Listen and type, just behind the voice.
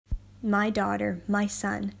My daughter, my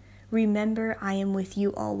son, remember I am with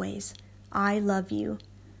you always. I love you.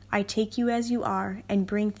 I take you as you are and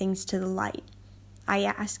bring things to the light. I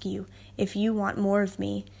ask you if you want more of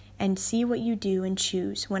me, and see what you do and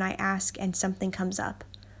choose when I ask and something comes up.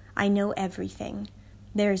 I know everything.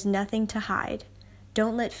 There is nothing to hide.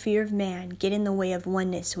 Don't let fear of man get in the way of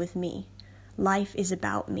oneness with me. Life is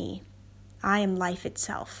about me. I am life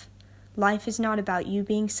itself. Life is not about you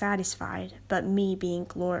being satisfied, but me being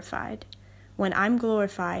glorified. When I'm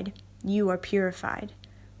glorified, you are purified.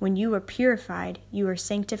 When you are purified, you are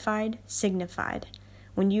sanctified, signified.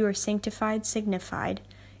 When you are sanctified, signified,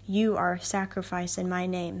 you are a sacrifice in my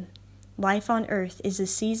name. Life on earth is a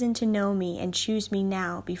season to know me and choose me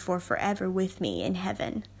now before forever with me in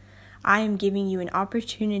heaven. I am giving you an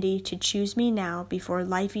opportunity to choose me now before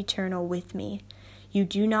life eternal with me. You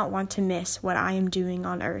do not want to miss what I am doing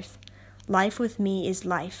on earth. Life with me is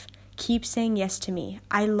life. Keep saying yes to me.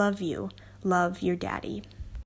 I love you. Love, your daddy.